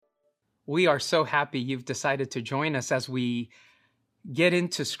We are so happy you've decided to join us as we get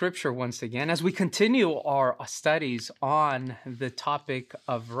into Scripture once again, as we continue our studies on the topic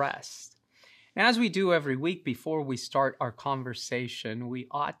of rest. And as we do every week before we start our conversation, we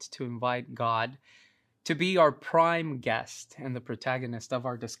ought to invite God to be our prime guest and the protagonist of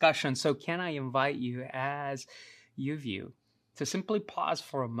our discussion. So can I invite you, as you view, to simply pause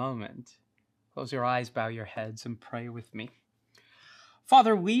for a moment, close your eyes, bow your heads, and pray with me.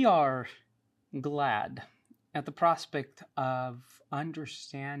 Father, we are glad at the prospect of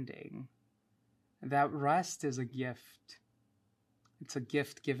understanding that rest is a gift. It's a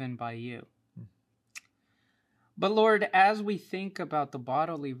gift given by you. But Lord, as we think about the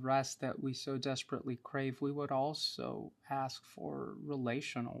bodily rest that we so desperately crave, we would also ask for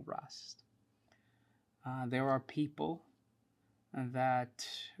relational rest. There are people that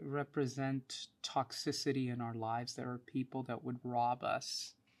represent toxicity in our lives. There are people that would rob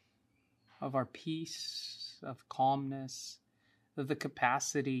us of our peace, of calmness, of the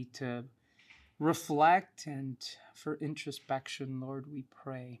capacity to reflect and for introspection. Lord, we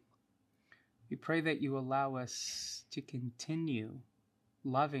pray. We pray that you allow us to continue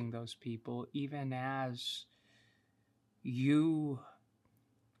loving those people even as you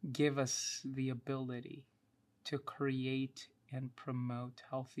give us the ability to create and promote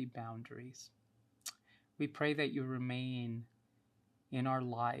healthy boundaries. We pray that you remain in our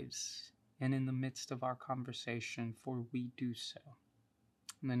lives and in the midst of our conversation, for we do so.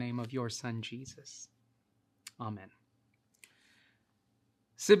 In the name of your Son, Jesus. Amen.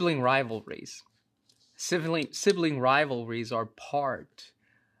 Sibling rivalries. Sibling rivalries are part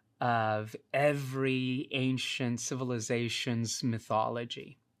of every ancient civilization's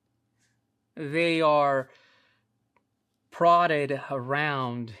mythology. They are prodded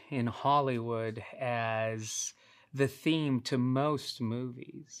around in Hollywood as the theme to most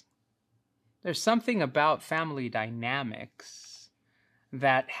movies. There's something about family dynamics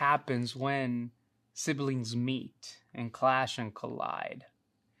that happens when siblings meet and clash and collide.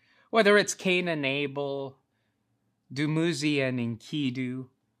 Whether it's Cain and Abel, Dumuzi and Enkidu,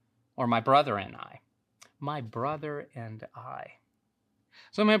 or my brother and I. My brother and I.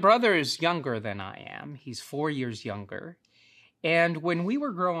 So my brother is younger than I am. He's 4 years younger. And when we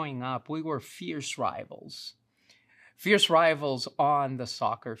were growing up, we were fierce rivals. Fierce rivals on the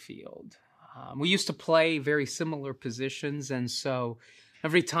soccer field. We used to play very similar positions, and so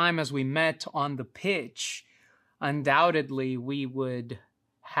every time as we met on the pitch, undoubtedly we would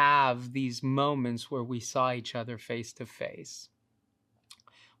have these moments where we saw each other face to face.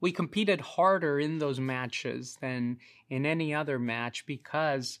 We competed harder in those matches than in any other match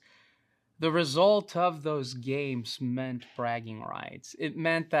because the result of those games meant bragging rights. It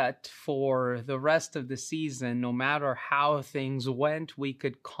meant that for the rest of the season, no matter how things went, we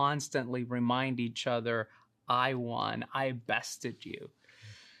could constantly remind each other, I won, I bested you.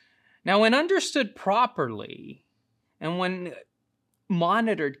 Now, when understood properly, and when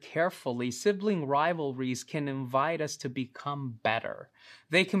monitored carefully, sibling rivalries can invite us to become better.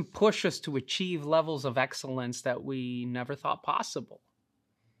 They can push us to achieve levels of excellence that we never thought possible.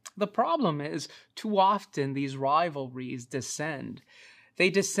 The problem is, too often these rivalries descend. They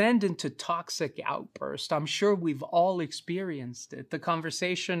descend into toxic outbursts. I'm sure we've all experienced it. The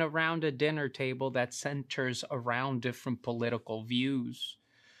conversation around a dinner table that centers around different political views.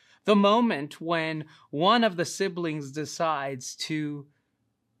 The moment when one of the siblings decides to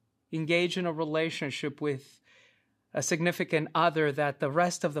engage in a relationship with a significant other that the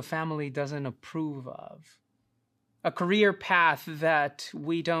rest of the family doesn't approve of. A career path that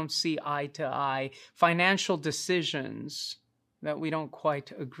we don't see eye to eye. Financial decisions that we don't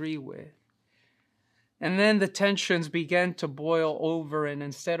quite agree with. And then the tensions begin to boil over, and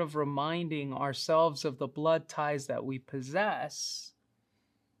instead of reminding ourselves of the blood ties that we possess,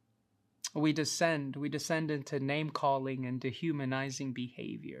 we descend into name-calling and dehumanizing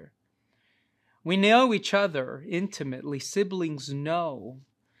behavior. We know each other intimately. Siblings know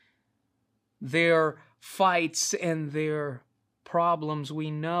their fights and their problems. We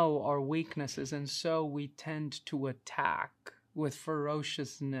know our weaknesses, and so we tend to attack with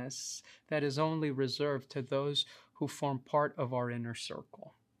ferociousness that is only reserved to those who form part of our inner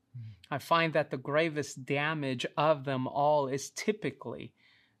circle. I find that the gravest damage of them all is typically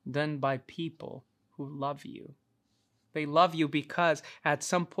done by people who love you. They love you because at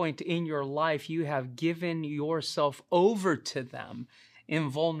some point in your life you have given yourself over to them in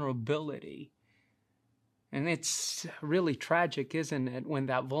vulnerability. And it's really tragic, isn't it, when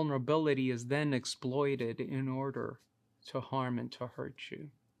that vulnerability is then exploited in order to harm and to hurt you.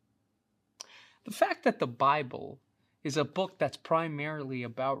 The fact that the Bible is a book that's primarily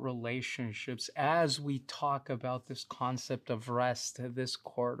about relationships, as we talk about this concept of rest this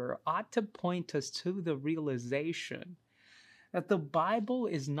quarter, ought to point us to the realization that the Bible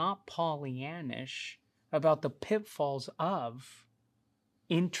is not Pollyannish about the pitfalls of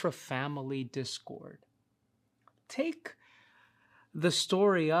intra-family discord. Take the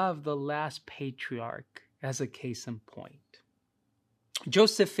story of the last patriarch as a case in point.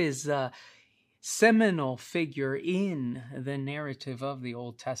 Joseph is a seminal figure in the narrative of the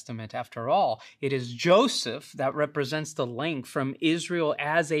Old Testament. After all, it is Joseph that represents the link from Israel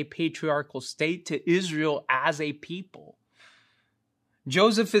as a patriarchal state to Israel as a people.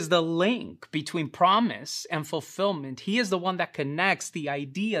 Joseph is the link between promise and fulfillment. He is the one that connects the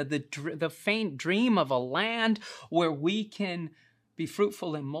idea, the faint dream of a land where we can be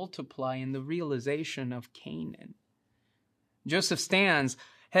fruitful and multiply, in the realization of Canaan. Joseph stands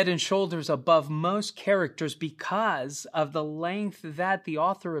head and shoulders above most characters because of the length that the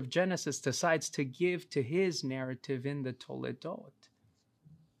author of Genesis decides to give to his narrative in the Toledot.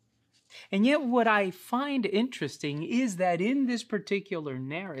 And yet what I find interesting is that in this particular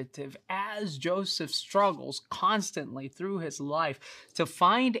narrative, as Joseph struggles constantly through his life to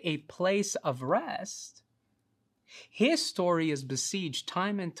find a place of rest, his story is besieged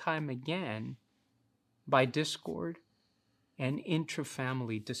time and time again by discord and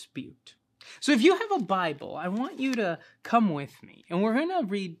intra-family dispute. So if you have a Bible, I want you to come with me. And we're going to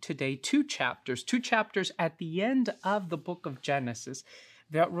read today two chapters at the end of the book of Genesis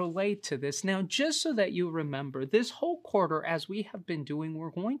that relate to this. Now, just so that you remember, this whole quarter, as we have been doing, we're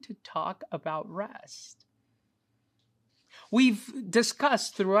going to talk about rest. We've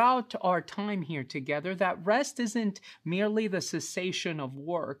discussed throughout our time here together that rest isn't merely the cessation of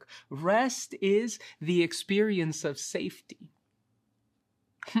work. Rest is the experience of safety.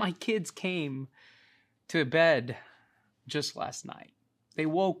 My kids came to bed just last night. They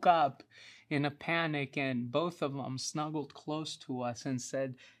woke up in a panic, and both of them snuggled close to us and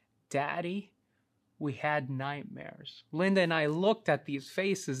said, "Daddy, we had nightmares." Linda and I looked at these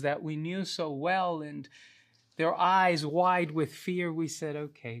faces that we knew so well, and their eyes wide with fear. We said,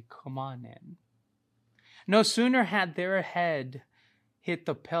 "Okay, come on in." No sooner had their head hit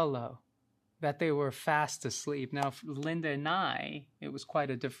the pillow that they were fast asleep. Now, for Linda and I, it was quite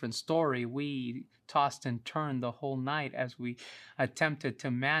a different story. We tossed and turned the whole night as we attempted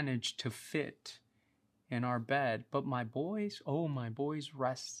to manage to fit in our bed. But my boys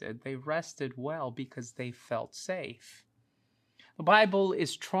rested. They rested well because they felt safe. The Bible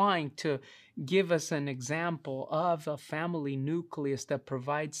is trying to give us an example of a family nucleus that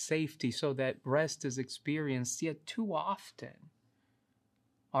provides safety so that rest is experienced. Yet too often,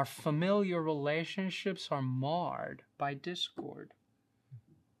 our familiar relationships are marred by discord.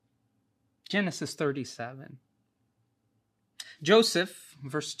 Genesis 37. Joseph,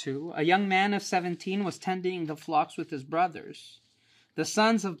 verse 2, a young man of 17, was tending the flocks with his brothers, the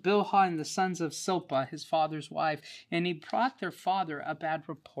sons of Bilhah and the sons of Silpah, his father's wife, and he brought their father a bad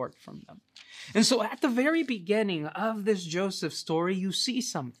report from them. And so at the very beginning of this Joseph story, you see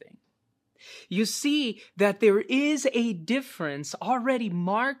something. You see that there is a difference already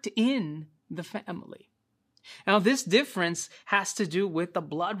marked in the family. Now, this difference has to do with the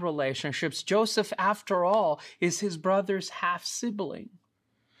blood relationships. Joseph, after all, is his brother's half-sibling.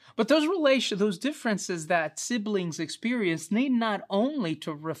 But those differences that siblings experience need not only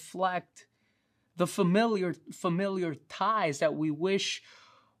to reflect the familiar ties that we wish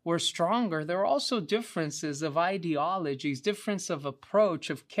were stronger. There are also differences of ideologies, difference of approach,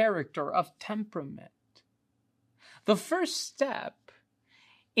 of character, of temperament. The first step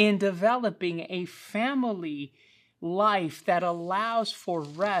in developing a family life that allows for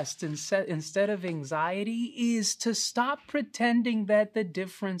rest instead of anxiety is to stop pretending that the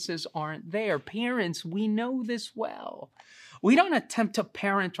differences aren't there. Parents, we know this well. We don't attempt to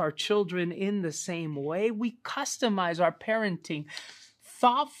parent our children in the same way. We customize our parenting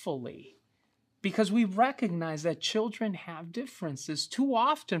thoughtfully because we recognize that children have differences. Too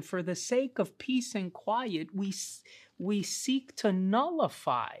often, for the sake of peace and quiet, we seek to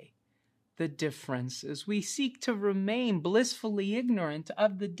nullify the differences. We seek to remain blissfully ignorant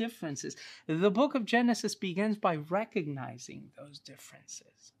of the differences. The book of Genesis begins by recognizing those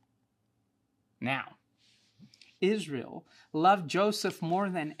differences. Now, Israel loved Joseph more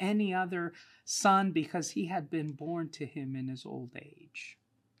than any other son because he had been born to him in his old age.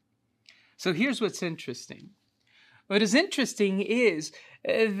 So here's what's interesting. What is interesting is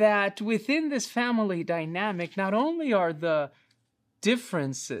that within this family dynamic, not only are the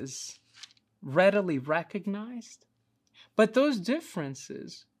differences readily recognized, but those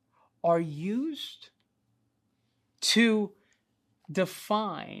differences are used to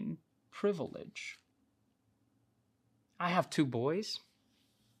define privilege. I have two boys.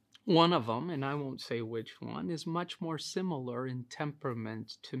 One of them, and I won't say which one, is much more similar in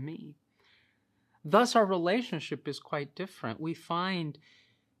temperament to me. Thus, our relationship is quite different. We find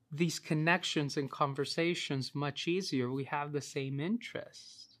these connections and conversations much easier. We have the same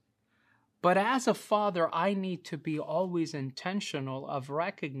interests. But as a father, I need to be always intentional of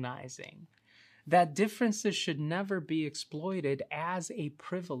recognizing that differences should never be exploited as a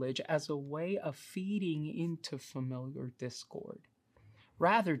privilege, as a way of feeding into familiar discord.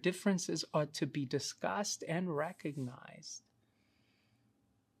 Rather, differences ought to be discussed and recognized.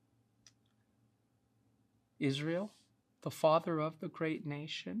 Israel, the father of the great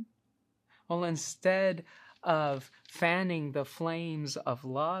nation, well, instead of fanning the flames of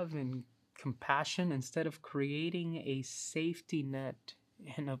love and compassion, instead of creating a safety net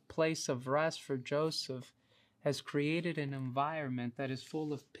and a place of rest for Joseph, has created an environment that is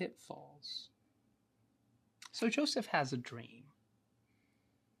full of pitfalls. So Joseph has a dream.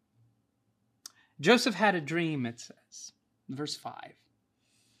 Joseph had a dream, it says, verse 5.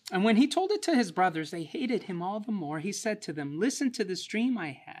 And when he told it to his brothers, they hated him all the more. He said to them, "Listen to this dream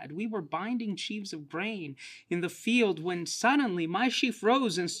I had. We were binding sheaves of grain in the field when suddenly my sheaf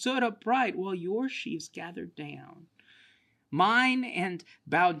rose and stood upright while your sheaves gathered down. Mine and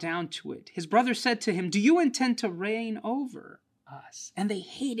bowed down to it." His brothers said to him, "Do you intend to reign over us?" And they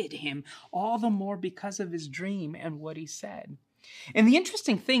hated him all the more because of his dream and what he said. And the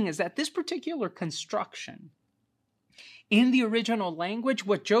interesting thing is that this particular construction, in the original language,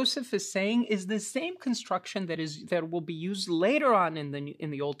 what Joseph is saying is the same construction that will be used later on in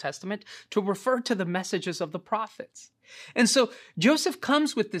the Old Testament to refer to the messages of the prophets. And so Joseph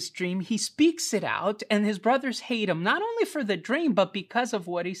comes with this dream, he speaks it out, and his brothers hate him, not only for the dream, but because of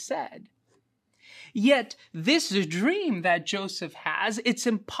what he said. Yet this dream that Joseph has, it's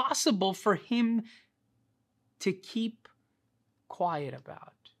impossible for him to keep quiet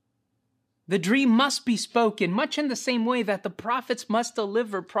about. The dream must be spoken, much in the same way that the prophets must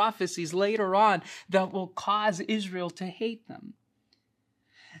deliver prophecies later on that will cause Israel to hate them.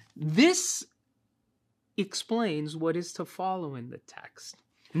 This explains what is to follow in the text.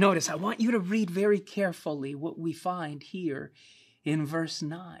 Notice, I want you to read very carefully what we find here in verse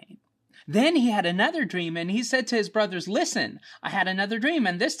 9. Then he had another dream, and he said to his brothers, "Listen, I had another dream,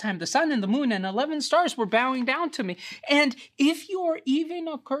 and this time the sun and the moon and 11 stars were bowing down to me." And if you're even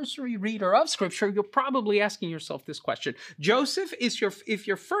a cursory reader of Scripture, you're probably asking yourself this question. Joseph, if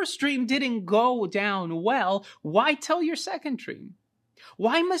your first dream didn't go down well, why tell your second dream?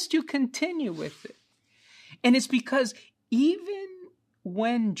 Why must you continue with it? And it's because even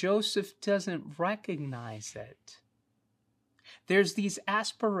when Joseph doesn't recognize it, there's these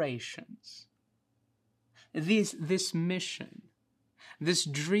aspirations, this mission, this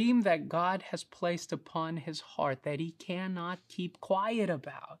dream that God has placed upon his heart that he cannot keep quiet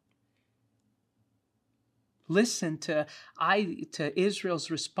about. Listen to Israel's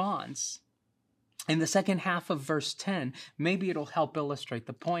response in the second half of verse 10. Maybe it'll help illustrate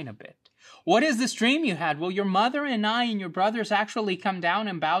the point a bit. "What is this dream you had? Will your mother and I and your brothers actually come down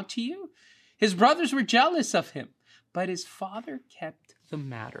and bow to you?" His brothers were jealous of him, but his father kept the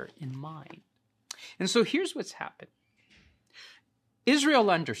matter in mind. And so here's what's happened. Israel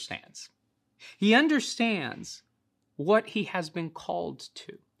understands. He understands what he has been called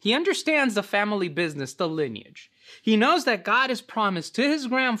to. He understands the family business, the lineage. He knows that God has promised to his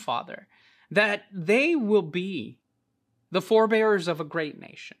grandfather that they will be the forebearers of a great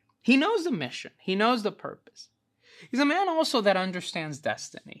nation. He knows the mission. He knows the purpose. He's a man also that understands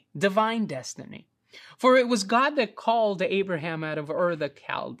destiny, divine destiny. For it was God that called Abraham out of Ur the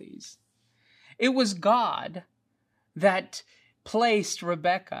Chaldees. It was God that placed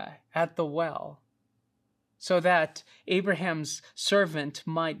Rebekah at the well so that Abraham's servant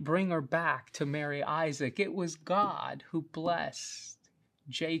might bring her back to marry Isaac. It was God who blessed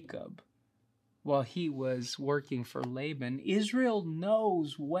Jacob while he was working for Laban. Israel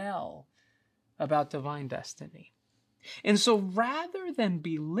knows well about divine destiny. And so rather than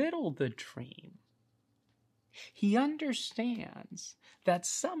belittle the dream, he understands that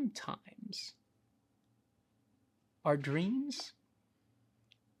sometimes our dreams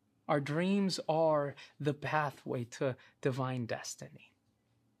are the pathway to divine destiny.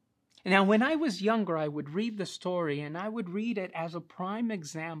 Now, when I was younger, I would read the story, and I would read it as a prime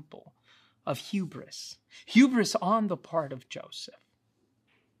example of hubris on the part of Joseph.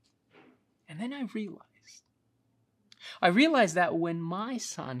 And then I realized that when my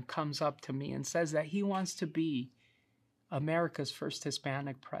son comes up to me and says that he wants to be America's first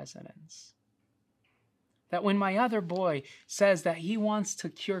Hispanic president, That when my other boy says that he wants to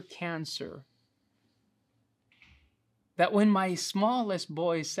cure cancer, that when my smallest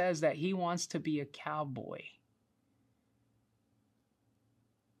boy says that he wants to be a cowboy,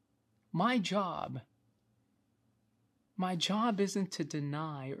 my job isn't to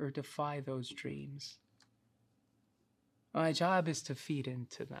deny or defy those dreams. My job is to feed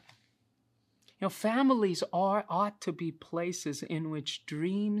into them. You know, families ought to be places in which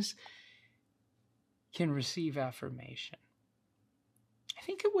dreams can receive affirmation. I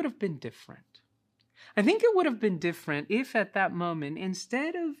think it would have been different. I think it would have been different if at that moment,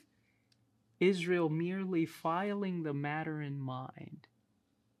 instead of Israel merely filing the matter in mind,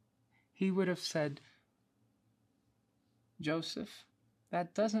 he would have said, Joseph,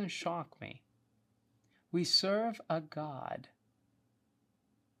 that doesn't shock me. We serve a God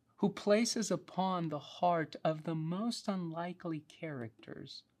who places upon the heart of the most unlikely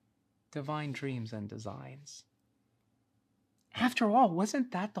characters divine dreams and designs. After all,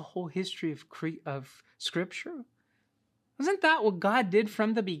 wasn't that the whole history of Scripture? Wasn't that what God did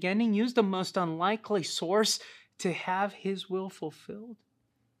from the beginning? Use the most unlikely source to have his will fulfilled?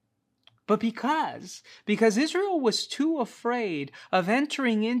 But because Israel was too afraid of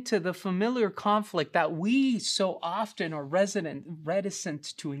entering into the familiar conflict that we so often are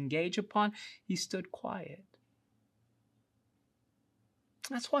reticent to engage upon, he stood quiet.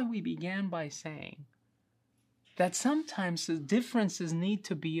 That's why we began by saying that sometimes the differences need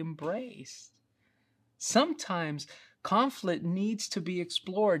to be embraced. Sometimes conflict needs to be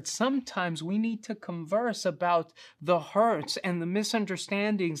explored. Sometimes we need to converse about the hurts and the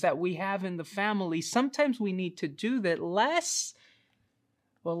misunderstandings that we have in the family. Sometimes we need to do that lest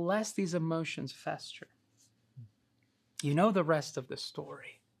these emotions fester. You know the rest of the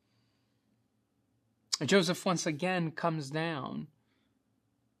story. Joseph once again comes down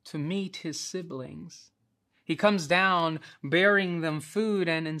to meet his siblings. He comes down bearing them food,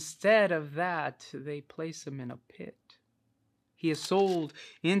 and instead of that, they place him in a pit. He is sold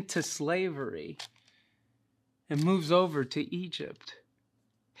into slavery and moves over to Egypt.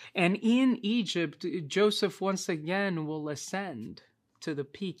 And in Egypt, Joseph once again will ascend to the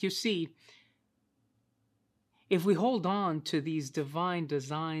peak. You see, if we hold on to these divine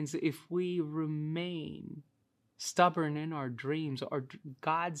designs, if we remain stubborn in our dreams,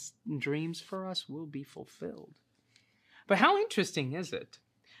 God's dreams for us will be fulfilled. But how interesting is it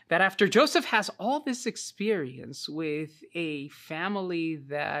that after Joseph has all this experience with a family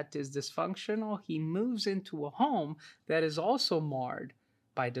that is dysfunctional, he moves into a home that is also marred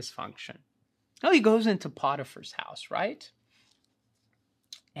by dysfunction. Now he goes into Potiphar's house, right?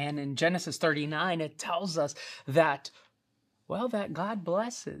 And in Genesis 39, it tells us that God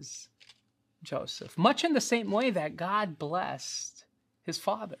blesses Joseph, much in the same way that God blessed his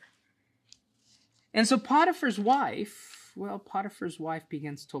father. And so Potiphar's wife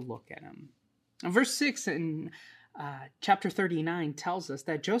begins to look at him. And verse 6 in chapter 39 tells us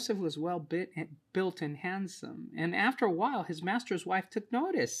that Joseph was well built and handsome. And after a while, his master's wife took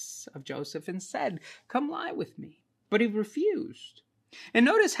notice of Joseph and said, "Come lie with me." But he refused. And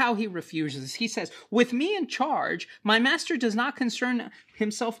notice how he refuses. He says, "With me in charge, my master does not concern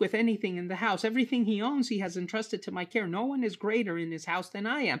himself with anything in the house. Everything he owns he has entrusted to my care. No one is greater in his house than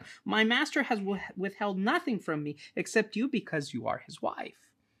I am. My master has withheld nothing from me except you because you are his wife.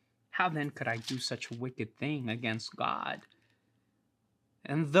 How then could I do such a wicked thing against God?"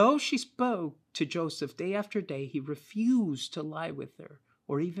 And though she spoke to Joseph day after day, he refused to lie with her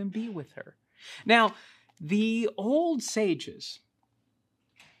or even be with her. Now, the old sages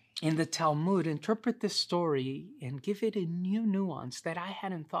in the Talmud interpret this story and give it a new nuance that I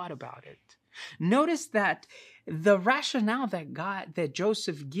hadn't thought about it. Notice that the rationale that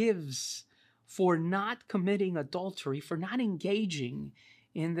Joseph gives for not committing adultery, for not engaging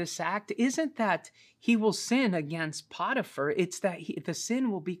in this act, isn't that he will sin against Potiphar, it's that the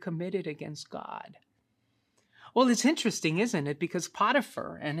sin will be committed against God. Well, it's interesting, isn't it? Because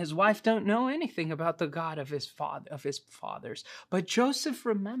Potiphar and his wife don't know anything about the God of his fathers. But Joseph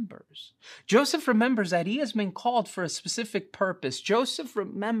remembers. Joseph remembers that he has been called for a specific purpose. Joseph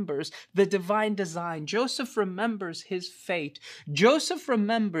remembers the divine design. Joseph remembers his fate. Joseph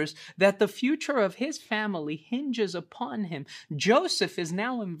remembers that the future of his family hinges upon him. Joseph is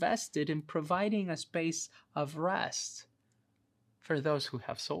now invested in providing a space of rest for those who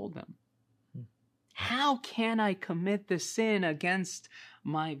have sold him. How can I commit the sin against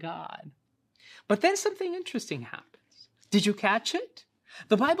my God? But then something interesting happens. Did you catch it?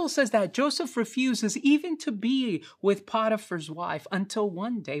 The Bible says that Joseph refuses even to be with Potiphar's wife until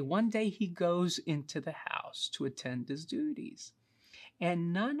one day he goes into the house to attend his duties.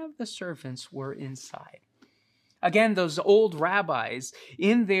 And none of the servants were inside. Again, those old rabbis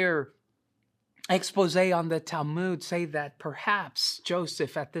in their expose on the Talmud say that perhaps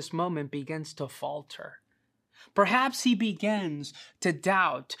Joseph at this moment begins to falter. Perhaps he begins to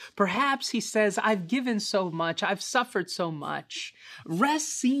doubt. Perhaps he says, I've given so much. I've suffered so much. Rest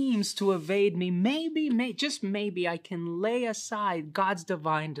seems to evade me. Just maybe I can lay aside God's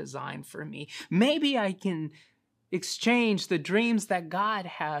divine design for me. Maybe I can exchange the dreams that God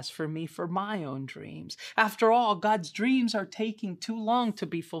has for me for my own dreams. After all, God's dreams are taking too long to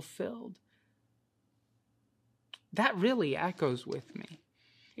be fulfilled. That really echoes with me.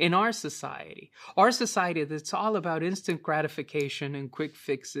 In our society that's all about instant gratification and quick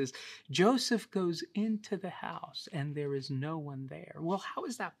fixes, Joseph goes into the house and there is no one there. Well, how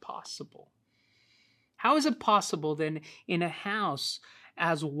is that possible? How is it possible then in a house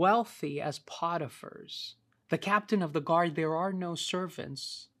as wealthy as Potiphar's, the captain of the guard, there are no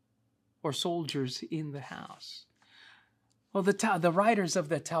servants or soldiers in the house? Well, the writers of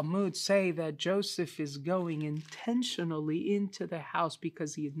the Talmud say that Joseph is going intentionally into the house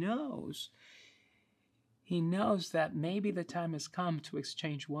because he knows that maybe the time has come to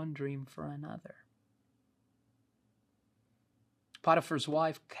exchange one dream for another. Potiphar's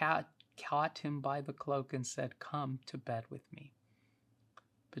wife caught him by the cloak and said, "Come to bed with me."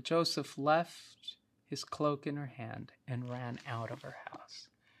 But Joseph left his cloak in her hand and ran out of her house.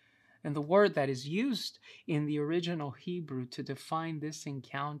 And the word that is used in the original Hebrew to define this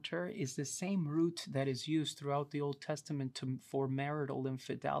encounter is the same root that is used throughout the Old Testament for marital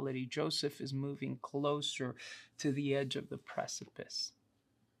infidelity. Joseph is moving closer to the edge of the precipice.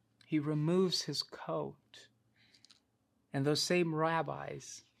 He removes his coat. And those same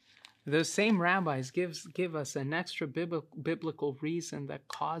rabbis give us an extra biblical reason that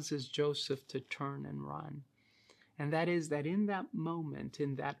causes Joseph to turn and run. And that is that in that moment,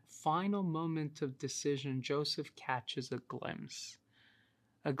 in that final moment of decision, Joseph catches a glimpse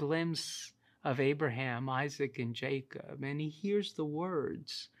of Abraham, Isaac, and Jacob. And he hears the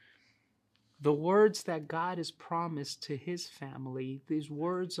words that God has promised to his family, these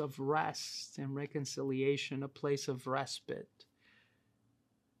words of rest and reconciliation, a place of respite.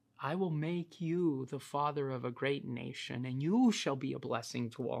 I will make you the father of a great nation, and you shall be a blessing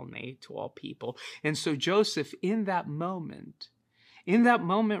to all people. And so Joseph, in that moment,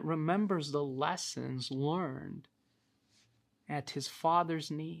 remembers the lessons learned at his father's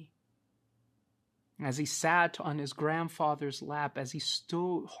knee, as he sat on his grandfather's lap, as he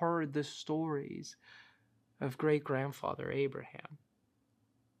heard the stories of great-grandfather Abraham.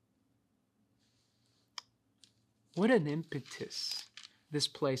 What an impetus this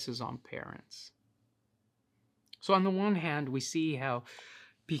places on parents. So on the one hand, we see how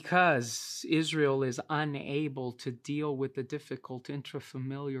because Israel is unable to deal with the difficult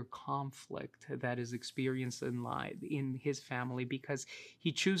intrafamiliar conflict that is experienced in his family, because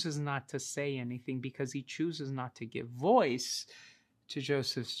he chooses not to say anything, because he chooses not to give voice to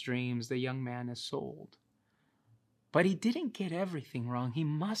Joseph's dreams, the young man is sold. But he didn't get everything wrong. He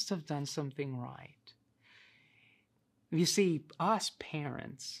must have done something right. You see, us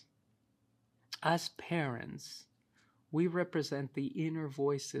parents, we represent the inner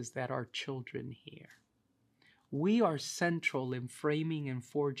voices that our children hear. We are central in framing and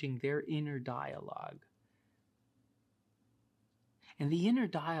forging their inner dialogue. And the inner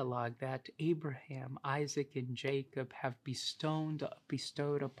dialogue that Abraham, Isaac, and Jacob have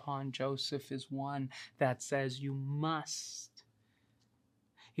bestowed upon Joseph is one that says you must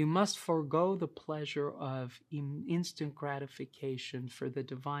forego the pleasure of instant gratification for the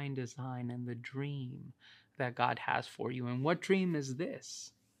divine design and the dream that God has for you. And what dream is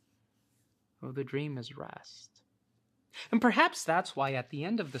this? Oh, the dream is rest. And perhaps that's why at the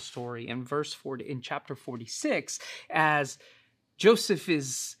end of the story in chapter 46, as Joseph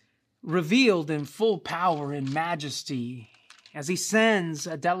is revealed in full power and majesty, as he sends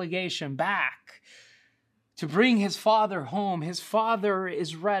a delegation back to bring his father home, his father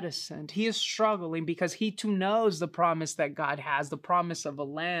is reticent. He is struggling because he too knows the promise that God has, the promise of a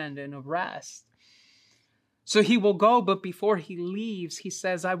land and of rest. So he will go, but before he leaves, he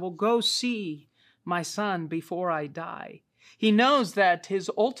says, I will go see my son before I die. He knows that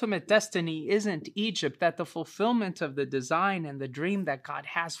his ultimate destiny isn't Egypt, that the fulfillment of the design and the dream that God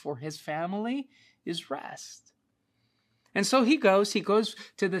has for his family is rest. And so he goes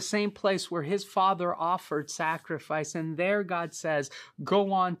to the same place where his father offered sacrifice. And there God says,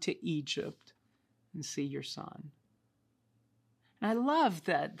 go on to Egypt and see your son. And I love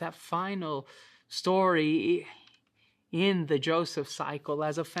that final story in the Joseph cycle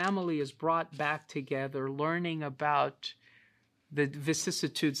as a family is brought back together, learning about the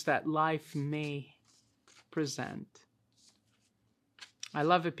vicissitudes that life may present. I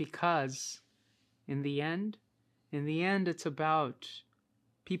love it because in the end, it's about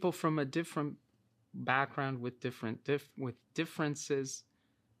people from a different background with with differences,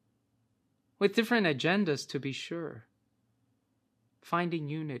 with different agendas, to be sure, finding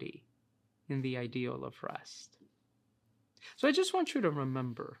unity in the ideal of rest. So I just want you to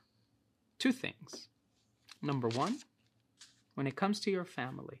remember two things. Number one, when it comes to your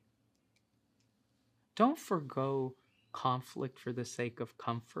family, don't forgo conflict for the sake of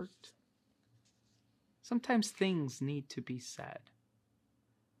comfort. Sometimes things need to be said.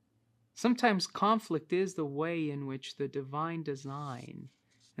 Sometimes conflict is the way in which the divine design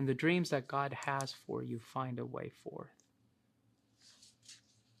and the dreams that God has for you find a way forth.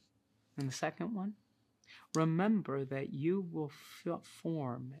 And the second one, remember that you will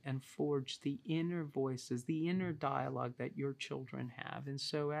form and forge the inner voices, the inner dialogue that your children have. And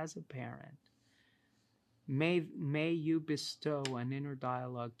so as a parent, may you bestow an inner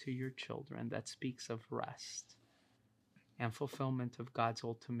dialogue to your children that speaks of rest and fulfillment of God's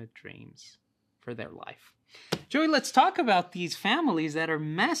ultimate dreams for their life. Joey, let's talk about these families that are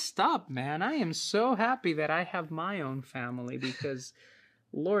messed up, man. I am so happy that I have my own family because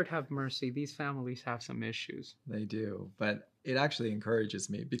Lord have mercy, these families have some issues. They do, but it actually encourages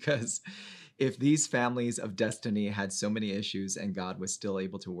me because if these families of destiny had so many issues and God was still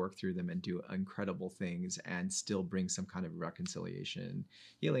able to work through them and do incredible things and still bring some kind of reconciliation,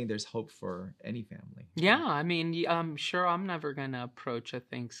 healing, there's hope for any family. Yeah, I mean, I'm sure I'm never going to approach a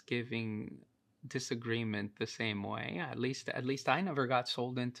Thanksgiving disagreement the same way. At least I never got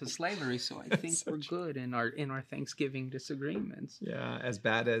sold into slavery, so I think we're good in our Thanksgiving disagreements. Yeah, as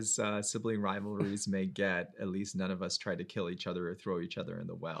bad as sibling rivalries may get, at least none of us try to kill each other or throw each other in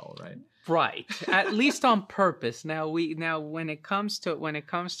the well, right? Right. At least on purpose. Now when it comes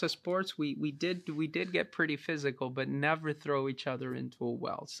to sports, we did get pretty physical, but never throw each other into a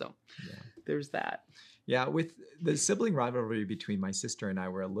well. So yeah. There's that. Yeah, with the sibling rivalry between my sister and I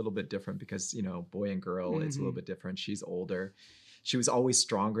were a little bit different because, boy and girl, it's a little bit different. She's older. She was always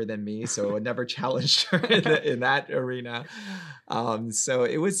stronger than me, so I never challenged her in that arena. So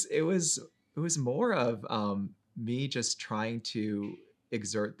it was more of me just trying to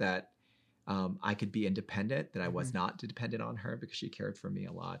exert that I could be independent, that I was not dependent on her because she cared for me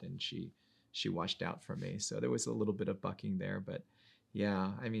a lot and she watched out for me. So there was a little bit of bucking there, but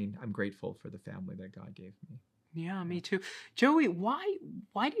yeah, I mean, I'm grateful for the family that God gave me. Yeah, me too. Joey, why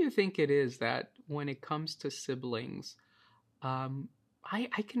do you think it is that when it comes to siblings, I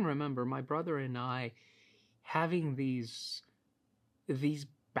can remember my brother and I having these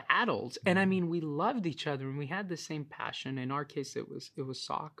battles, and I mean, we loved each other and we had the same passion. In our case, it was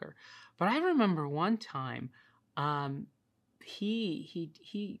soccer. But I remember one time,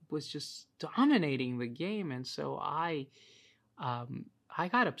 he was just dominating the game, and so I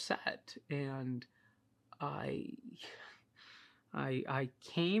got upset, and I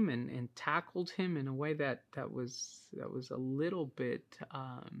came and tackled him in a way that was a little bit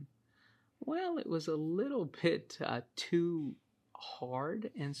it was a little bit too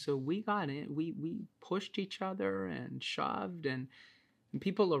hard, and so we got in. We pushed each other and shoved, and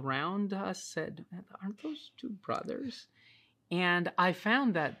people around us said, "Aren't those two brothers?" And I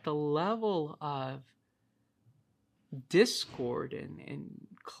found that the level of discord and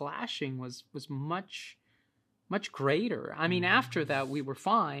clashing was much greater. I mean, after that we were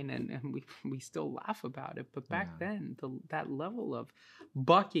fine and we still laugh about it, but back then that level of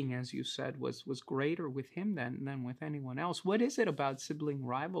bucking, as you said, was greater with him than with anyone else. What is it about sibling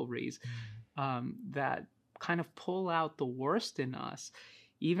rivalries that kind of pull out the worst in us,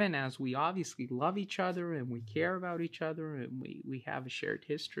 even as we obviously love each other and we care about each other and we have a shared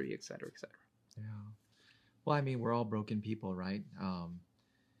history, et cetera, et cetera? Yeah. Well, I mean, we're all broken people, right?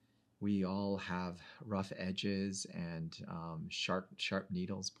 We all have rough edges and sharp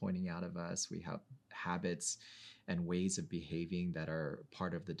needles pointing out of us. We have habits and ways of behaving that are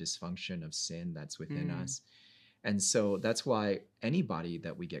part of the dysfunction of sin that's within us. And so that's why anybody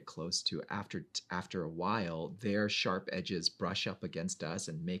that we get close to, after a while, their sharp edges brush up against us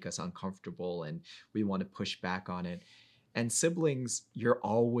and make us uncomfortable, and we want to push back on it. And siblings, you're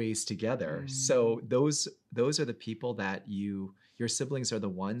always together. So those are the people that your siblings are the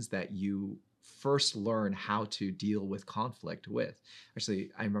ones that you first learn how to deal with conflict with.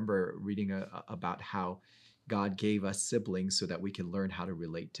 Actually, I remember reading about how God gave us siblings so that we can learn how to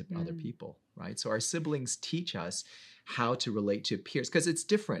relate to other people, right? So our siblings teach us how to relate to peers because it's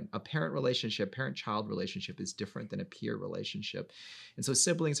different. A parent relationship, parent-child relationship is different than a peer relationship. And so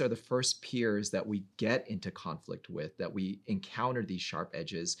siblings are the first peers that we get into conflict with, that we encounter these sharp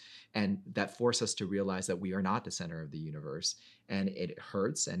edges and that force us to realize that we are not the center of the universe. And it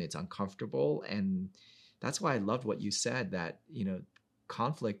hurts and it's uncomfortable. And that's why I loved what you said that,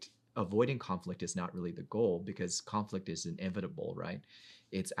 avoiding conflict is not really the goal because conflict is inevitable, right?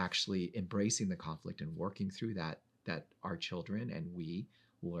 It's actually embracing the conflict and working through that our children and we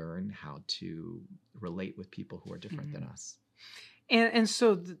learn how to relate with people who are different than us. And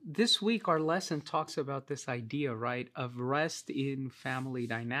so this week, our lesson talks about this idea, right, of rest in family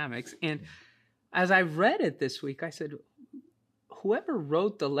dynamics. And as I read it this week, I said, whoever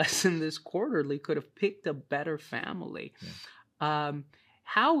wrote the lesson this quarterly could have picked a better family.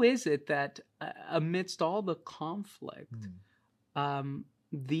 How is it that amidst all the conflict,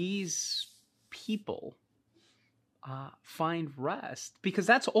 these people find rest? Because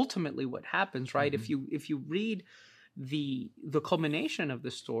that's ultimately what happens, right? If you read the culmination of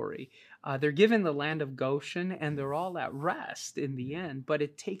the story, they're given the land of Goshen and they're all at rest in the end. But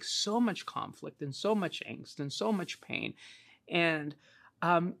it takes so much conflict and so much angst and so much pain. And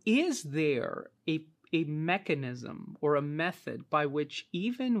is there a mechanism or a method by which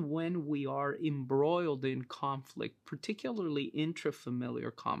even when we are embroiled in conflict, particularly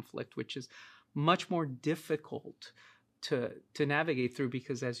intrafamiliar conflict, which is much more difficult to navigate through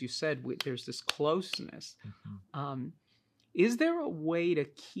because, as you said, there's this closeness. Is there a way to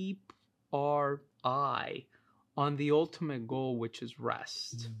keep our eye on the ultimate goal, which is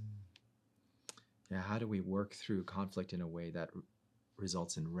rest? Yeah, how do we work through conflict in a way that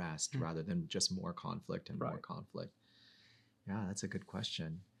results in rest rather than just more conflict and more conflict? Yeah, that's a good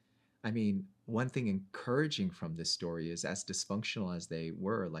question. I mean, one thing encouraging from this story is as dysfunctional as they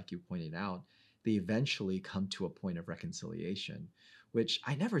were, like you pointed out, they eventually come to a point of reconciliation, which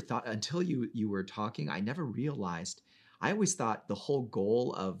I never thought until you were talking, I never realized. I always thought the whole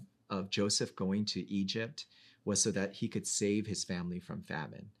goal of Joseph going to Egypt was so that he could save his family from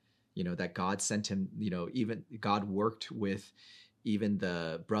famine. That God sent him, even God worked with even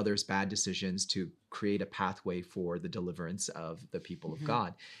the brothers' bad decisions to create a pathway for the deliverance of the people of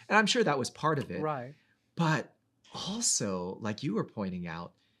God. And I'm sure that was part of it. Right. But also, like you were pointing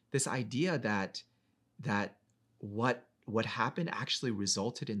out, this idea that what happened actually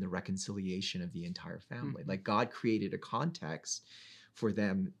resulted in the reconciliation of the entire family. Like God created a context for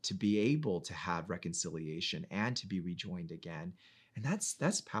them to be able to have reconciliation and to be rejoined again. And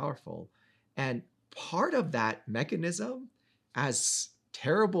that's powerful. And part of that mechanism, as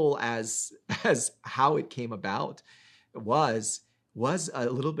terrible as how it came about, was a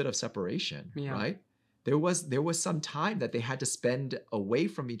little bit of separation, right? There was some time that they had to spend away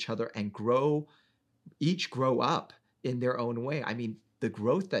from each other and each grow up in their own way. I mean, the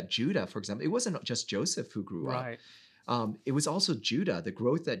growth that Judah, for example, it wasn't just Joseph who grew up. It was also Judah. The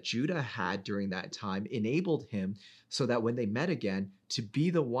growth that Judah had during that time enabled him so that when they met again, to be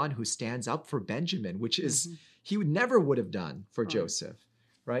the one who stands up for Benjamin, which is he never would have done for Joseph,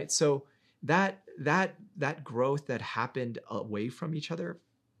 right? So that growth that happened away from each other,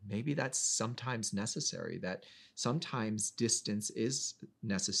 maybe that's sometimes necessary, that sometimes distance is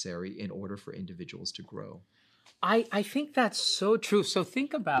necessary in order for individuals to grow. I think that's so true. So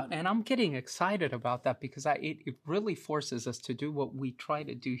think about, and I'm getting excited about that because it really forces us to do what we try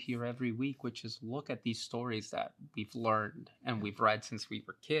to do here every week, which is look at these stories that we've learned and we've read since we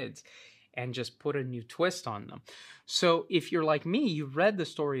were kids and just put a new twist on them. So if you're like me, you read the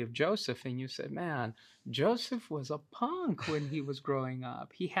story of Joseph and you said, man, Joseph was a punk when he was growing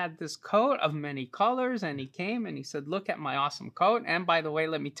up. He had this coat of many colors and he came and he said, look at my awesome coat. And by the way,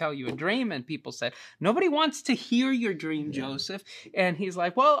 let me tell you a dream. And people said, nobody wants to hear your dream, Joseph. And he's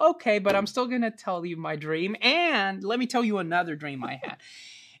like, well, okay, but I'm still going to tell you my dream. And let me tell you another dream I had.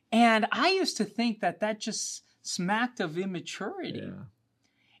 And I used to think that just smacked of immaturity.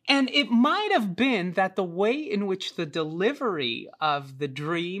 And it might have been that the way in which the delivery of the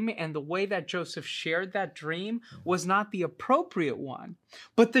dream and the way that Joseph shared that dream was not the appropriate one.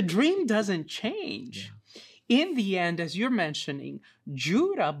 But the dream doesn't change. In the end, as you're mentioning,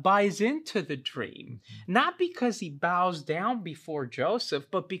 Judah buys into the dream, not because he bows down before Joseph,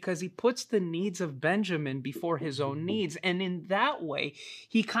 but because he puts the needs of Benjamin before his own needs. And in that way,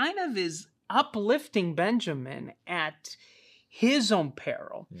 he kind of is uplifting Benjamin at his own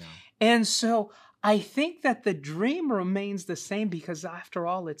peril. And so I think that the dream remains the same because after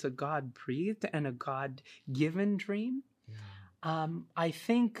all, it's a God-breathed and a God-given dream. I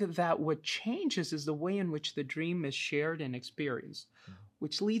think that what changes is the way in which the dream is shared and experienced,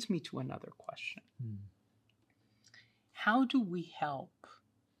 which leads me to another question. How do we help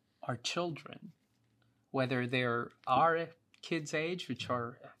our children, whether they're our kids' age, which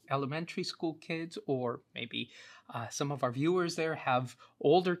are elementary school kids, or maybe some of our viewers there have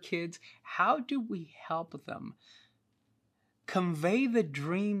older kids? How do we help them convey the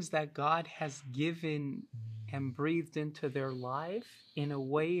dreams that God has given and breathed into their life in a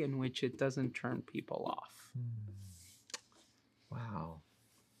way in which it doesn't turn people off? Wow.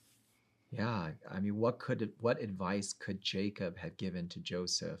 Yeah, I mean, what advice could Jacob have given to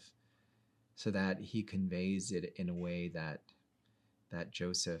Joseph so that he conveys it in a way that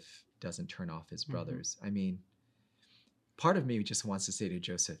Joseph doesn't turn off his brothers? I mean, part of me just wants to say to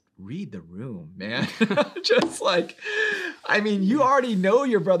Joseph, read the room, man. Just like, I mean, you already know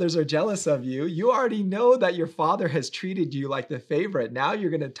your brothers are jealous of you. You already know that your father has treated you like the favorite. Now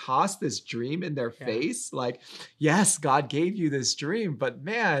you're going to toss this dream in their face. Like, yes, God gave you this dream, but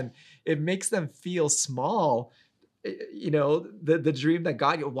man, it makes them feel small. You know, the dream that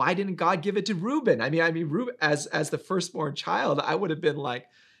God, why didn't God give it to Reuben? I mean, Reuben, as the firstborn child, I would have been like,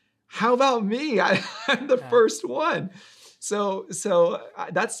 how about me? I'm the first one. So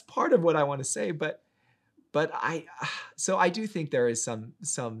that's part of what I want to say, but I do think there is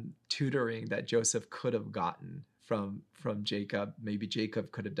some tutoring that Joseph could have gotten from Jacob. Maybe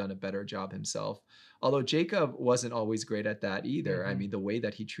Jacob could have done a better job himself. Although Jacob wasn't always great at that either. I mean, the way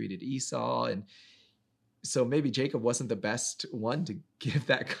that he treated Esau, and so maybe Jacob wasn't the best one to give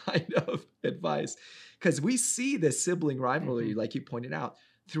that kind of advice, because we see this sibling rivalry, like you pointed out,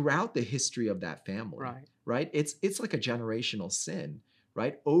 throughout the history of that family. Right? It's like a generational sin.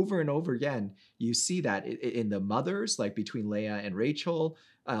 Right? Over and over again, you see that in the mothers, like between Leah and Rachel,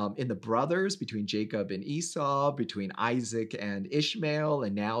 in the brothers, between Jacob and Esau, between Isaac and Ishmael,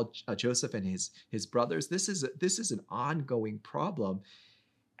 and now Joseph and his brothers. This is an ongoing problem,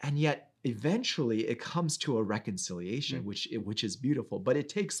 and yet eventually it comes to a reconciliation, which is beautiful. But it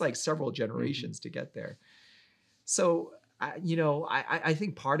takes like several generations to get there. So I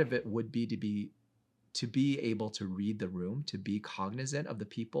think part of it would be to be able to read the room, to be cognizant of the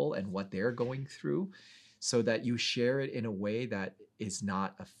people and what they're going through, so that you share it in a way that is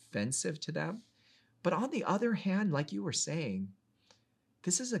not offensive to them. But on the other hand, like you were saying,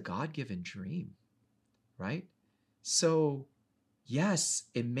 this is a God-given dream, right? So yes,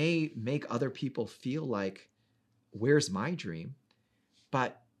 it may make other people feel like, where's my dream?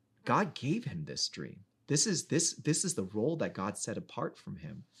 But God gave him this dream. This is the role that God set apart from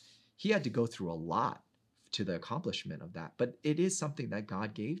him. He had to go through a lot to the accomplishment of that, but it is something that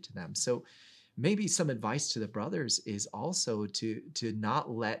God gave to them. So maybe some advice to the brothers is also to not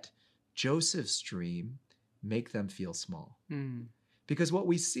let Joseph's dream make them feel small. Because what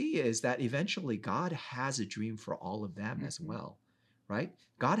we see is that eventually God has a dream for all of them as well, right?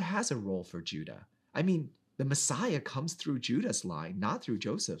 God has a role for Judah. I mean, the Messiah comes through Judah's line, not through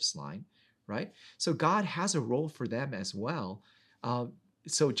Joseph's line, right? So God has a role for them as well.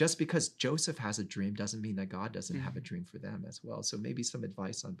 So just because Joseph has a dream doesn't mean that God doesn't have a dream for them as well. So maybe some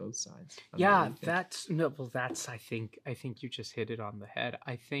advice on both sides. I think you just hit it on the head.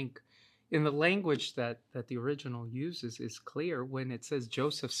 I think in the language that the original uses is clear when it says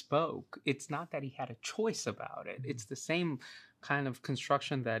Joseph spoke. It's not that he had a choice about it. It's the same kind of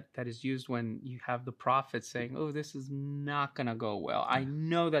construction that is used when you have the prophet saying, oh, this is not going to go well. I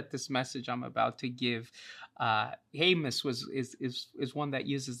know that this message I'm about to give, Amos is one that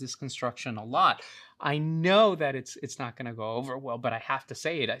uses this construction a lot. I know that it's not going to go over well, but I have to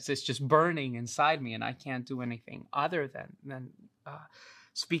say it. It's just burning inside me, and I can't do anything other than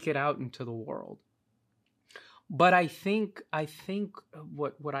speak it out into the world. But I think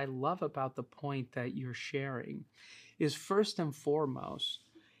what I love about the point that you're sharing is, first and foremost,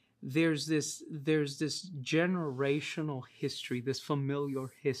 there's this generational history, this familial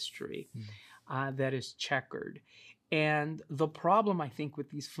history that is checkered. And the problem, I think, with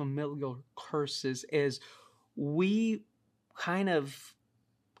these familial curses is we kind of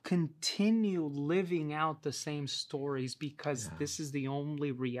continue living out the same stories because this is the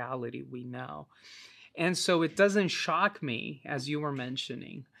only reality we know. And so it doesn't shock me, as you were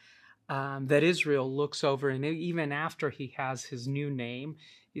mentioning, that Israel looks over, and even after he has his new name,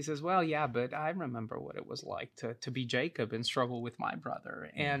 he says, well, yeah, but I remember what it was like to be Jacob and struggle with my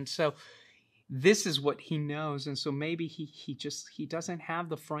brother. And so this is what he knows. And so maybe he doesn't have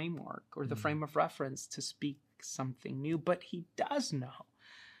the framework or the frame of reference to speak something new, but he does know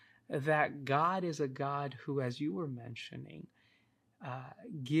that God is a God who, as you were mentioning,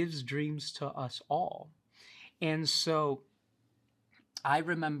 gives dreams to us all. And so I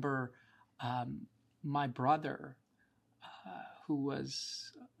remember my brother, who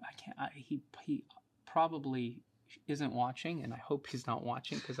was, he probably isn't watching, and I hope he's not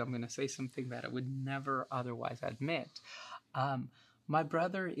watching because I'm going to say something that I would never otherwise admit. Um, my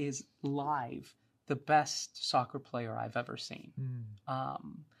brother is live the best soccer player I've ever seen.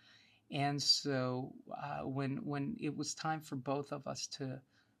 Um, and so when it was time for both of us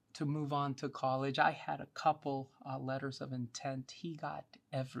to move on to college, I had a couple letters of intent. He got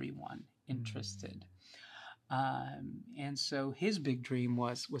everyone interested. And so his big dream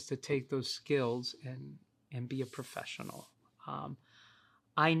was to take those skills and be a professional.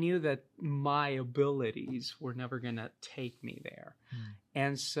 I knew that my abilities were never going to take me there.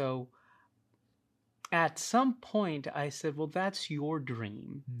 And so at some point I said, well, that's your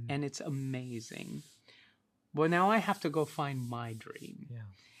dream and it's amazing. But now I have to go find my dream. Yeah.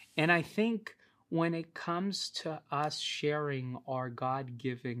 And I think when it comes to us sharing our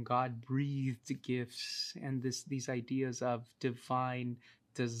God-given, God-breathed gifts and these ideas of divine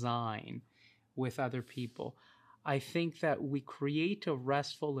design with other people, I think that we create a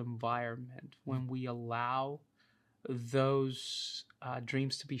restful environment when we allow those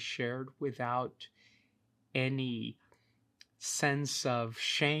dreams to be shared without any sense of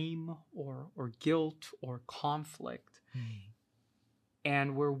shame or guilt or conflict.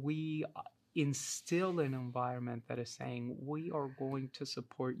 And where we instill an environment that is saying, we are going to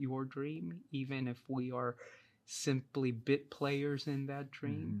support your dream, even if we are simply bit players in that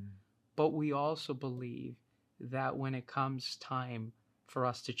dream. But we also believe that when it comes time for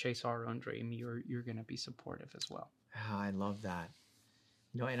us to chase our own dream, you're going to be supportive as well. Oh, I love that.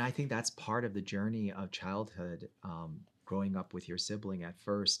 And I think that's part of the journey of childhood. Growing up with your sibling, at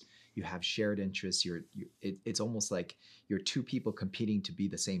first you have shared interests. It's almost like you're two people competing to be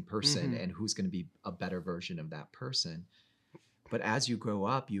the same person, and who's going to be a better version of that person. But as you grow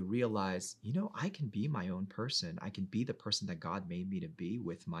up, you realize, I can be my own person. I can be the person that God made me to be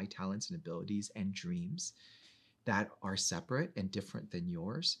with my talents and abilities and dreams that are separate and different than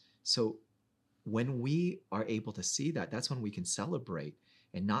yours. So when we are able to see that, that's when we can celebrate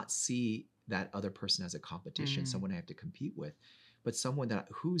and not see that other person as a competition, someone I have to compete with, but someone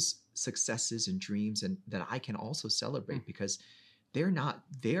whose successes and dreams and that I can also celebrate, because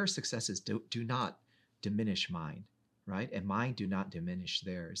their successes do not diminish mine, right? And mine do not diminish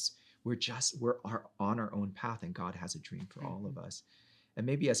theirs. We're on our own path, and God has a dream for all of us. And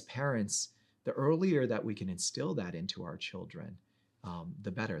maybe as parents, the earlier that we can instill that into our children,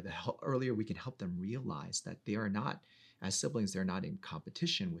 the better. The earlier we can help them realize that they are not, as siblings, they're not in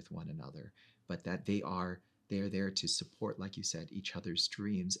competition with one another, but that they're there to support, like you said, each other's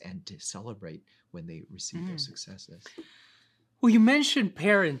dreams and to celebrate when they receive those successes. Well, you mentioned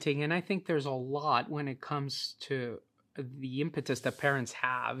parenting, and I think there's a lot when it comes to the impetus that parents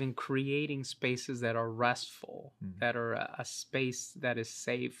have in creating spaces that are restful, that are a space that is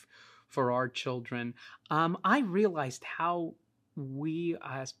safe for our children. I realized how we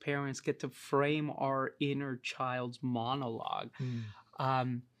as parents get to frame our inner child's monologue.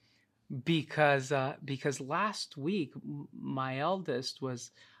 Because last week my eldest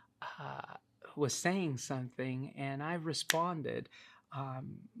was saying something, and I responded.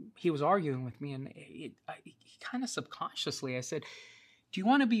 He was arguing with me, and kind of subconsciously I said, do you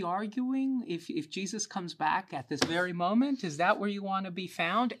want to be arguing if Jesus comes back at this very moment? Is that where you want to be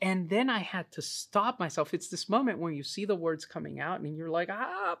found? And then I had to stop myself. It's this moment where you see the words coming out and you're like,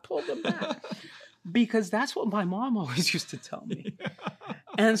 pull them back. Because that's what my mom always used to tell me.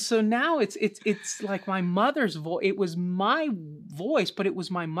 And so now it's like my mother's voice. It was my voice, but it was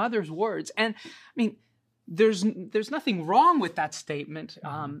my mother's words. And I mean, there's nothing wrong with that statement,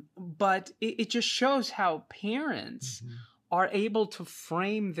 but it just shows how parents are able to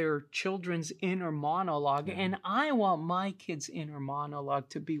frame their children's inner monologue. And I want my kids' inner monologue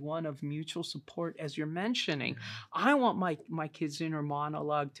to be one of mutual support, as you're mentioning. I want my kids' inner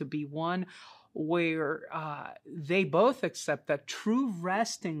monologue to be one where they both accept that true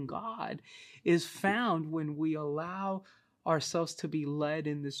rest in God is found when we allow ourselves to be led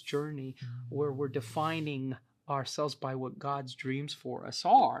in this journey where we're defining ourselves by what God's dreams for us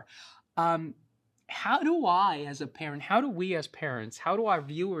are. How do I, as a parent, how do we as parents, how do our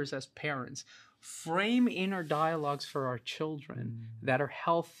viewers as parents frame inner dialogues for our children that are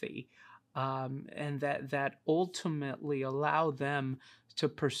healthy, and that ultimately allow them to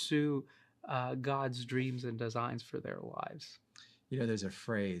pursue God's dreams and designs for their lives? There's a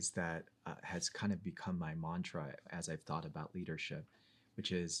phrase that has kind of become my mantra as I've thought about leadership,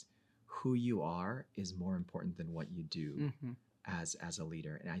 which is, who you are is more important than what you do as a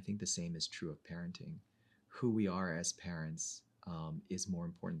leader. And I think the same is true of parenting. Who we are as parents is more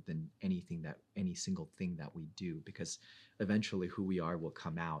important than any single thing that we do, because eventually who we are will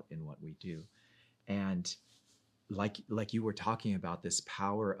come out in what we do. And like you were talking about, this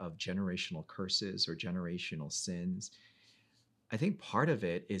power of generational curses or generational sins, I think part of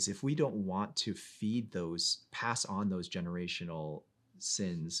it is, if we don't want to pass on those generational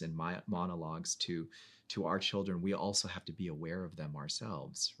sins and monologues to our children, we also have to be aware of them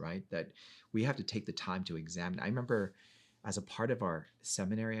ourselves, right? That we have to take the time to examine. I remember, as a part of our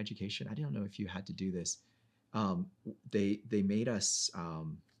seminary education, I don't know if you had to do this. Um, they made us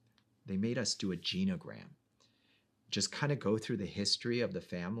do a genogram, just kind of go through the history of the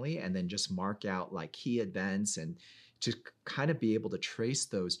family, and then just mark out like key events, and to kind of be able to trace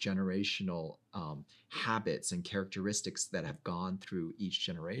those generational habits and characteristics that have gone through each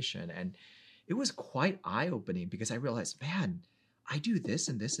generation. And it was quite eye-opening, because I realized, man, I do this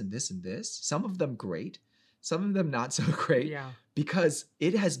and this and this and this. Some of them great, some of them not so great, Yeah. because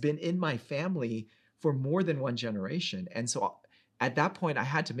it has been in my family for more than one generation. And so at that point, I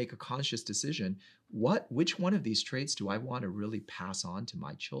had to make a conscious decision. Which one of these traits do I want to really pass on to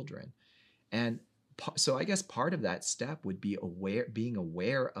my children? And so I guess part of that step would be being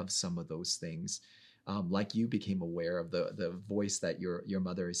aware of some of those things, like you became aware of the voice that your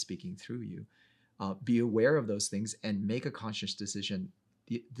mother is speaking through you. Be aware of those things and make a conscious decision.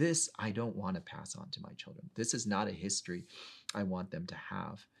 This I don't want to pass on to my children. This is not a history I want them to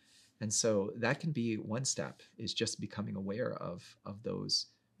have. And so that can be one step, is just becoming aware of those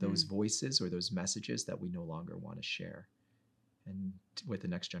voices or those messages that we no longer want to share, and with the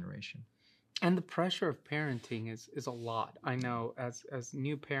next generation. And the pressure of parenting is a lot. I know, as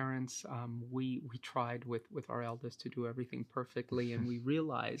new parents, we tried with our eldest to do everything perfectly, and we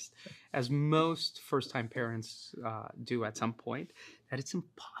realized, as most first time parents do at some point, that it's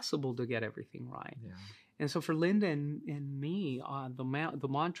impossible to get everything right. Yeah. And so for Linda and me, the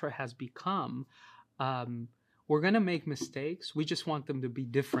mantra has become, we're going to make mistakes. We just want them to be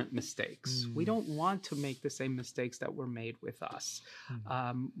different mistakes. We don't want to make the same mistakes that were made with us.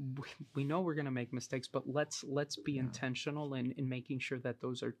 We know we're going to make mistakes, but let's be intentional in making sure that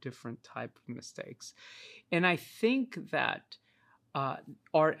those are different type of mistakes. And I think that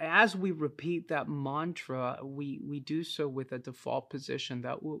as we repeat that mantra, we do so with a default position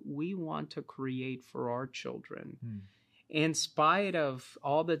that we want to create for our children. In spite of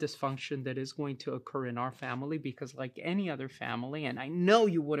all the dysfunction that is going to occur in our family, because like any other family, and I know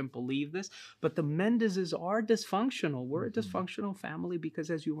you wouldn't believe this, but the Mendezes are dysfunctional. We're a dysfunctional family because,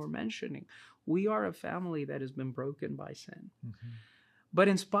 as you were mentioning, we are a family that has been broken by sin. But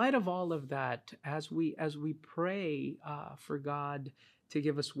in spite of all of that, as we pray for God to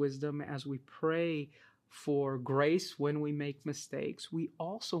give us wisdom, as we pray for grace when we make mistakes, we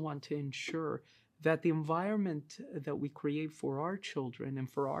also want to ensure that the environment that we create for our children and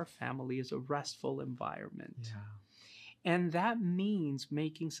for our family is a restful environment. Yeah. And that means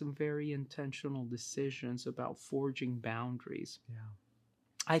making some very intentional decisions about forging boundaries. Yeah.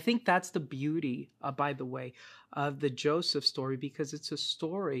 I think that's the beauty, by the way, of the Joseph story, because it's a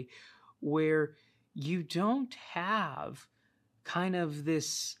story where you don't have kind of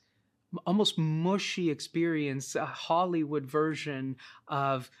this almost mushy experience, a Hollywood version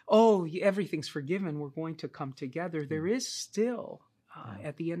of, oh, everything's forgiven, we're going to come together. There is still,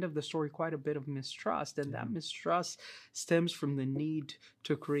 at the end of the story, quite a bit of mistrust. And that mistrust stems from the need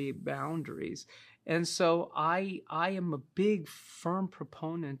to create boundaries. And so I am a big, firm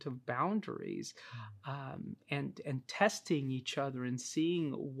proponent of boundaries, and testing each other and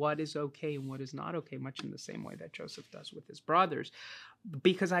seeing what is okay and what is not okay, much in the same way that Joseph does with his brothers.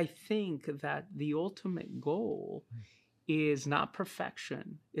 Because I think that the ultimate goal is not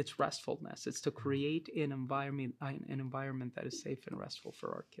perfection, it's restfulness. It's to create an environment that is safe and restful for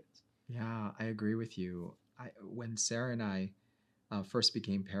our kids. Yeah, I agree with you. When Sarah and I first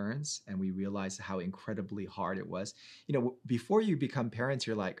became parents, and we realized how incredibly hard it was, before you become parents,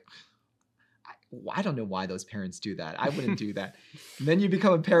 you're like, I don't know why those parents do that. I wouldn't do that. And then you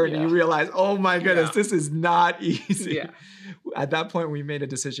become a parent and you realize, oh my goodness, this is not easy. Yeah. At that point, we made a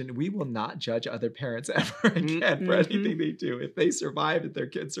decision. We will not judge other parents ever again for anything they do. If they survive, if their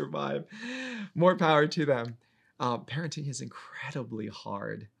kids survive, more power to them. Parenting is incredibly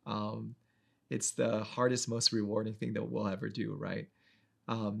hard. It's the hardest, most rewarding thing that we'll ever do, right?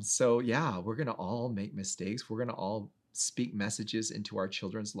 So yeah, we're going to all make mistakes. We're going to all speak messages into our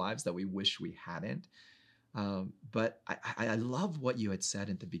children's lives that we wish we hadn't. But I love what you had said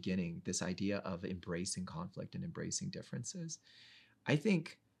at the beginning, this idea of embracing conflict and embracing differences. I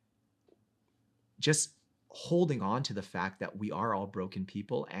think just holding on to the fact that we are all broken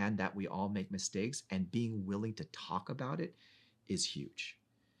people and that we all make mistakes, and being willing to talk about it, is huge,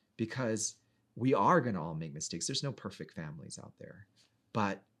 because we are going to all make mistakes. There's no perfect families out there.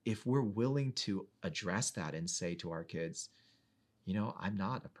 But if we're willing to address that and say to our kids, I'm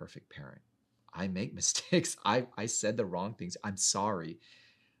not a perfect parent. I make mistakes. I said the wrong things. I'm sorry.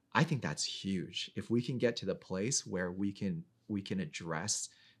 I think that's huge. If we can get to the place where we can address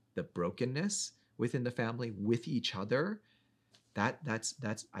the brokenness within the family with each other, that's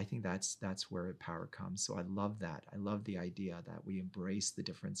I think that's where power comes. So I love that. I love the idea that we embrace the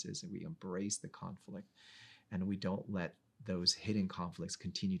differences and we embrace the conflict, and we don't let those hidden conflicts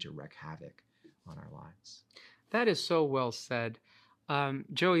continue to wreak havoc on our lives. That is so well said.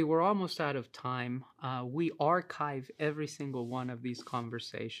 Joey, we're almost out of time. We archive every single one of these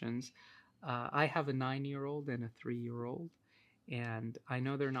conversations. I have a 9-year-old and a 3-year-old, and I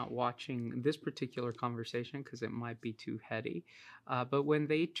know they're not watching this particular conversation because it might be too heady. But when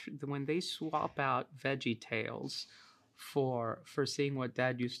they swap out Veggie Tales for seeing what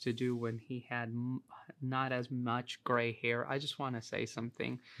Dad used to do when he had not as much gray hair, I just want to say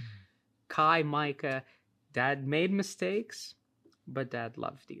something. Kai, Micah, Dad made mistakes, but Dad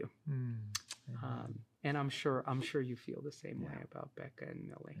loved you. And I'm sure you feel the same way about Becca and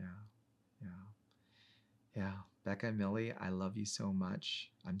Millie. Yeah. Becca and Millie, I love you so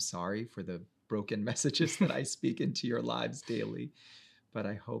much. I'm sorry for the broken messages that I speak into your lives daily, but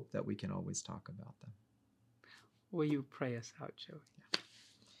I hope that we can always talk about them. Will you pray us out, Joey? Yeah.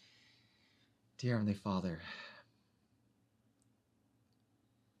 Dear Heavenly Father,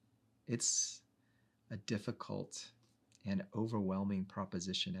 it's a difficult and overwhelming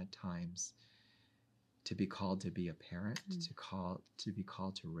proposition at times to be called to be a parent, to be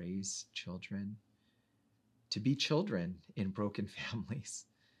called to raise children, to be children in broken families.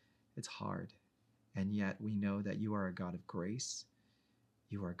 It's hard. And yet we know that you are a God of grace.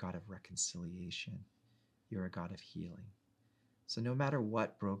 You are a God of reconciliation. You're a God of healing. So no matter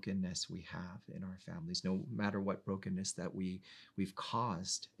what brokenness we have in our families, no matter what brokenness that we've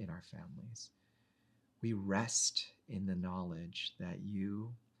caused in our families, we rest in the knowledge that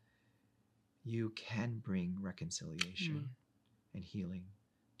you can bring reconciliation and healing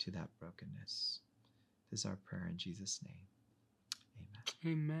to that brokenness. This is our prayer in Jesus' name.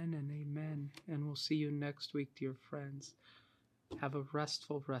 Amen. Amen and amen. And we'll see you next week, dear friends. Have a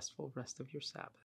restful rest of your Sabbath.